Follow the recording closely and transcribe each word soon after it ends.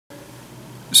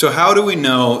So how do we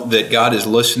know that God is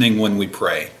listening when we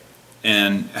pray?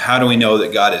 And how do we know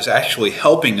that God is actually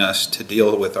helping us to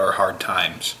deal with our hard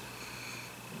times?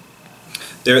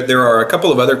 There are a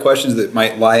couple of other questions that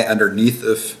might lie underneath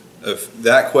of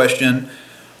that question,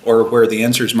 or where the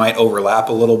answers might overlap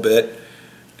a little bit.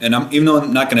 And even though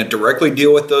I'm not going to directly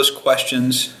deal with those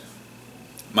questions,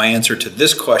 my answer to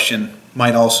this question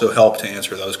might also help to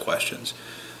answer those questions.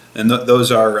 And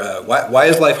those are, why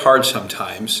is life hard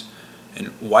sometimes? And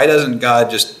why doesn't God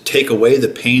just take away the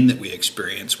pain that we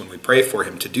experience when we pray for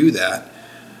him to do that?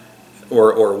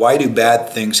 Or why do bad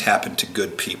things happen to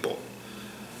good people?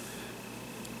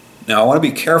 Now, I want to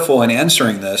be careful in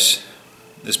answering this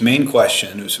main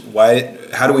question is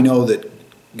how do we know that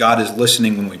God is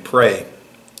listening when we pray?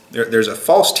 There's a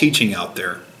false teaching out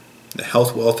there, the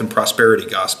health, wealth, and prosperity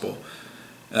gospel.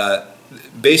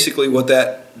 Basically what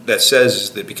that says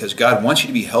is that because God wants you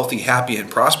to be healthy, happy, and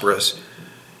prosperous,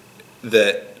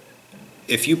 that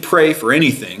if you pray for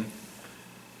anything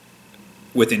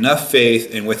with enough faith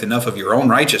and with enough of your own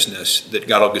righteousness, that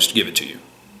God will just give it to you.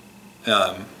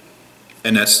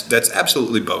 And that's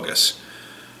absolutely bogus.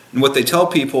 And what they tell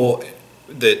people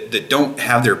that don't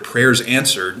have their prayers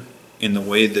answered in the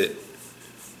way that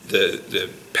the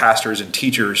pastors and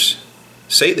teachers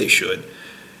say they should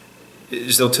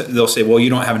is they'll say, well,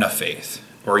 you don't have enough faith,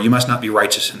 or you must not be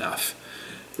righteous enough.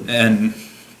 And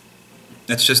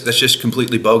that's just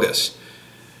completely bogus.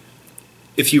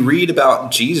 If you read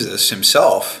about Jesus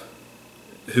himself,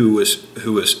 who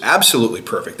was absolutely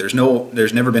perfect, there's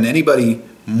never been anybody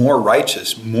more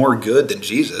righteous, more good than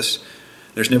Jesus.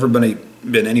 There's never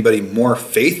been anybody more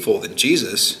faithful than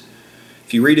Jesus.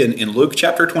 If you read in Luke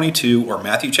chapter 22 or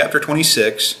Matthew chapter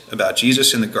 26 about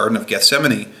Jesus in the Garden of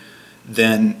Gethsemane,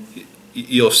 then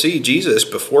you'll see Jesus,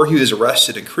 before he was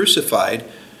arrested and crucified,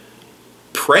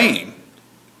 praying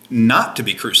not to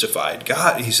be crucified.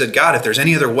 He said, God, if there's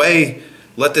any other way,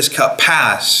 let this cup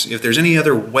pass. If there's any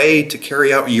other way to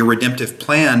carry out your redemptive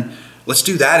plan, let's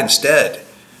do that instead.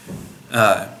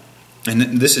 And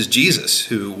this is Jesus,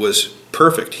 who was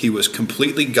perfect. He was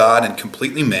completely God and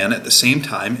completely man at the same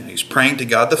time. And he's praying to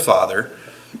God the Father,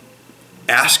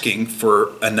 asking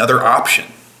for another option.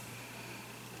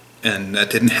 And that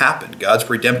didn't happen. God's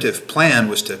redemptive plan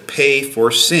was to pay for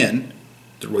sin.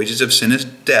 The wages of sin is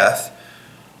death.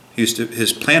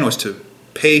 His plan was to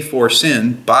pay for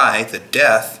sin by the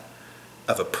death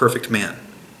of a perfect man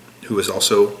who was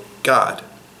also God.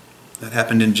 That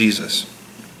happened in Jesus.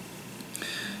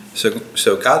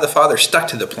 So God the Father stuck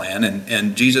to the plan,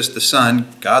 and Jesus the Son,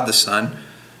 God the Son,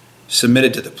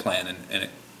 submitted to the plan, and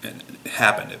it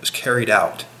happened. It was carried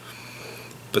out.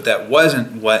 But that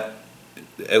wasn't what,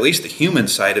 at least the human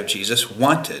side of Jesus,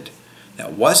 wanted.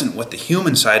 That wasn't what the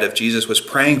human side of Jesus was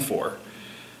praying for.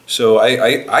 So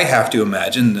I have to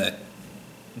imagine that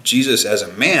Jesus as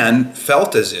a man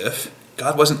felt as if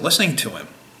God wasn't listening to him.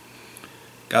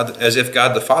 As if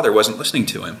God the Father wasn't listening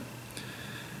to him.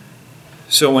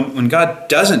 So when God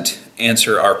doesn't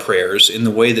answer our prayers in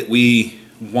the way that we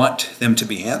want them to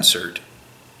be answered,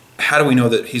 how do we know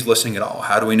that he's listening at all?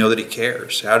 How do we know that he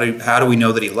cares? How do we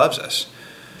know that he loves us?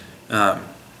 The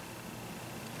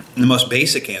most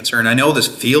basic answer, and I know this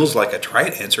feels like a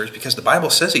trite answer, is because the Bible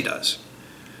says he does.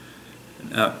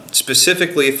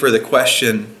 Specifically for the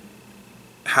question,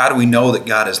 how do we know that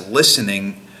God is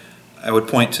listening, I would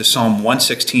point to Psalm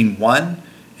 116:1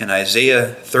 and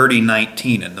Isaiah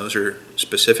 30:19, and those are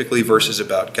specifically verses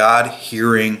about God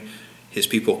hearing his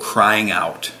people crying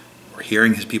out, or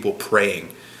hearing his people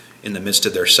praying in the midst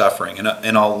of their suffering.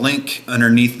 And I'll link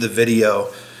underneath the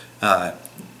video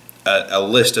a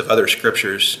list of other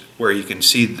scriptures where you can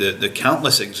see the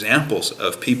countless examples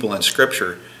of people in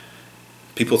Scripture,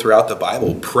 people throughout the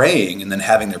Bible, praying and then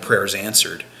having their prayers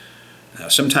answered. Now,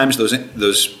 sometimes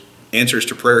those answers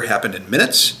to prayer happened in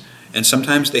minutes, and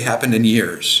sometimes they happened in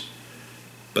years.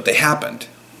 But they happened.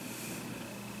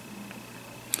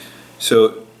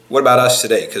 So what about us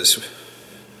today? Because,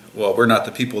 well, we're not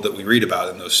the people that we read about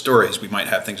in those stories. We might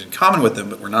have things in common with them,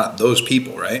 but we're not those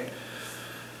people, right?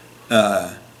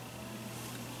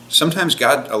 Sometimes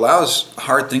God allows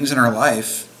hard things in our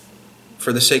life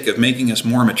for the sake of making us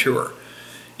more mature.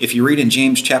 If you read in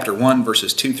James chapter 1,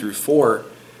 verses 2 through 4,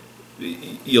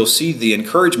 you'll see the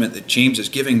encouragement that James is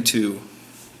giving to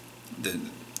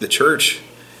the church,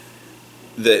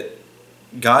 that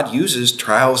God uses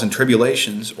trials and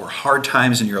tribulations or hard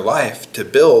times in your life to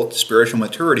build spiritual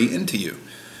maturity into you.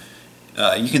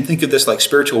 You can think of this like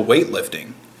spiritual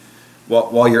weightlifting.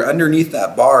 While you're underneath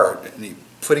that bar,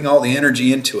 putting all the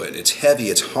energy into it, it's heavy,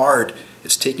 it's hard,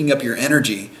 it's taking up your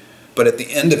energy, but at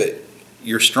the end of it,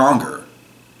 you're stronger.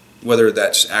 Whether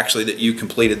that's actually that you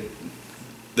completed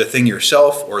the thing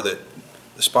yourself, or that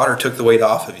the spotter took the weight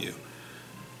off of you.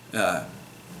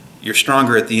 You're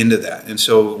stronger at the end of that. And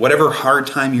so whatever hard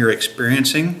time you're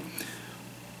experiencing,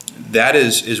 that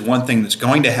is one thing that's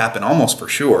going to happen almost for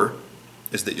sure,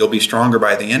 is that you'll be stronger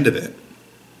by the end of it.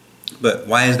 But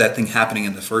why is that thing happening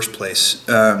in the first place?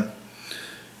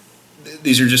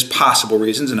 These are just possible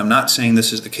reasons, and I'm not saying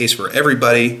this is the case for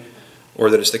everybody or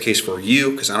that it's the case for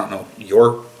you, because I don't know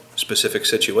your specific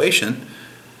situation.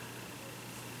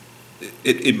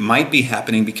 It might be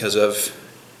happening because of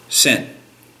sin.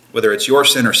 Whether it's your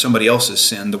sin or somebody else's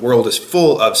sin, the world is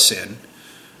full of sin.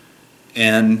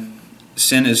 And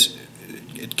sin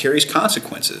it carries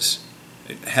consequences.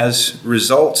 It has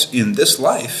results in this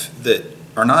life that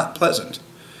are not pleasant.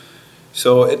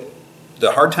 So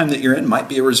the hard time that you're in might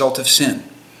be a result of sin.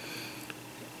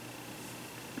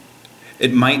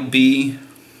 It might be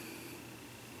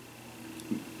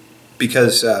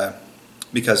because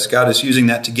God is using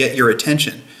that to get your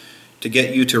attention, to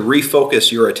get you to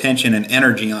refocus your attention and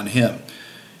energy on Him.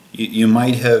 You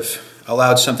might have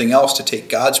allowed something else to take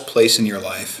God's place in your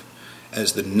life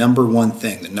as the number one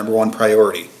thing, the number one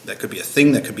priority. That could be a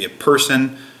thing, that could be a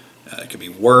person, it could be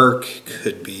work,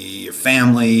 could be your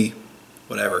family,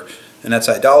 whatever. And that's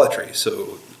idolatry.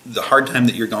 So the hard time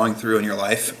that you're going through in your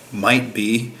life might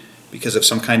be because of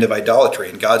some kind of idolatry.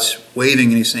 And God's waving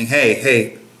and He's saying,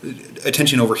 hey,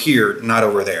 attention over here, not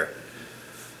over there.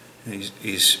 And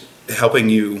He's helping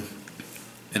you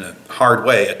in a hard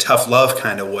way, a tough love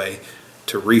kind of way,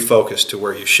 to refocus to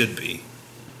where you should be.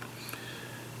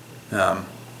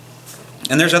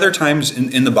 And there's other times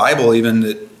in the Bible even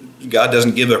that God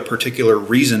doesn't give a particular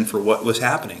reason for what was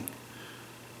happening.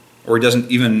 Or He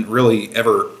doesn't even really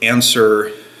ever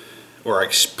answer or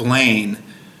explain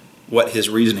what His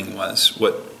reasoning was,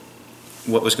 what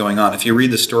was going on. If you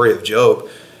read the story of Job,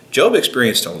 Job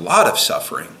experienced a lot of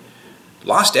suffering,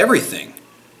 lost everything,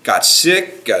 got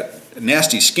sick, got a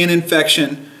nasty skin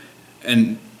infection,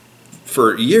 and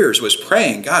for years was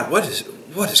praying, God, what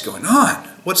is going on?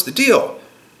 What's the deal?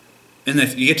 And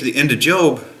if you get to the end of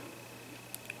Job,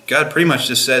 God pretty much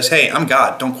just says, hey, I'm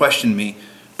God, don't question me,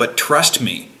 but trust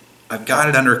me. I've got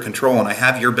it under control, and I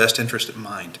have your best interest in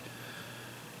mind.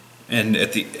 And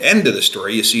at the end of the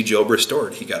story, you see Job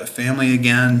restored. He got a family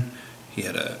again. He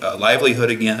had a livelihood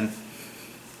again.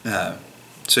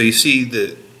 So you see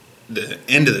the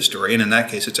end of the story, and in that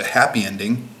case, it's a happy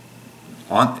ending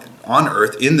on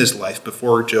earth in this life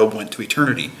before Job went to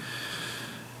eternity.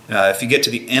 If you get to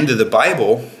the end of the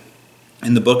Bible,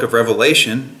 in the book of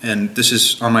Revelation, and this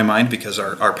is on my mind because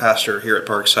our pastor here at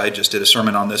Parkside just did a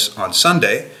sermon on this on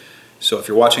Sunday. So if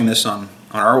you're watching this on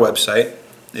our website,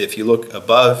 if you look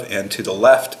above and to the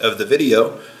left of the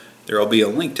video, there will be a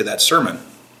link to that sermon.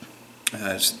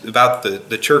 It's about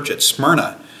the church at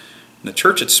Smyrna. In the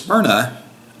church at Smyrna,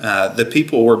 the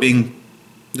people were being,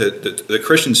 the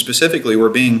Christians specifically, were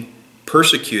being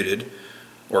persecuted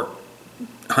or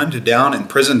hunted down,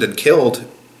 imprisoned, and killed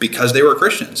because they were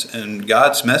Christians. And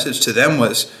God's message to them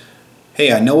was,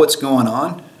 hey, I know what's going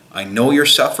on. I know you're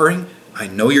suffering. I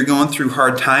know you're going through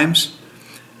hard times.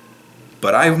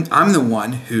 But I'm the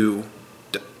one who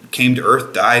came to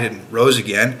earth, died, and rose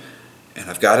again. And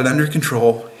I've got it under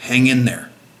control. Hang in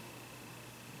there.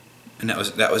 And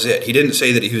that was it. He didn't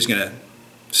say that He was going to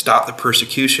stop the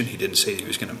persecution. He didn't say He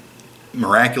was going to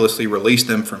miraculously release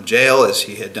them from jail as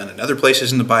He had done in other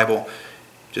places in the Bible.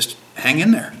 Just hang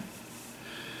in there.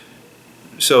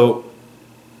 So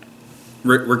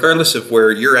regardless of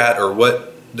where you're at or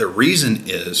what the reason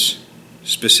is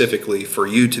specifically for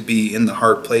you to be in the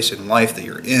hard place in life that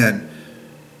you're in,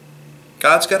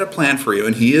 God's got a plan for you,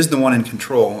 and He is the one in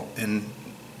control. And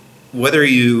whether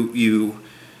you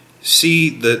see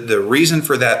the reason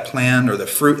for that plan or the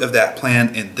fruit of that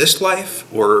plan in this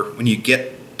life, or when you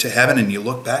get to heaven and you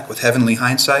look back with heavenly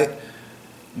hindsight,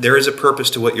 there is a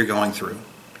purpose to what you're going through.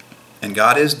 And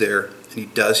God is there, and He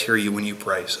does hear you when you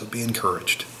pray, so be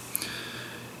encouraged.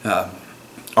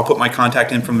 I'll put my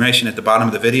contact information at the bottom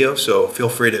of the video, so feel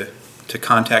free to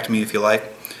contact me if you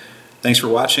like. Thanks for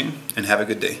watching, and have a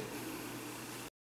good day.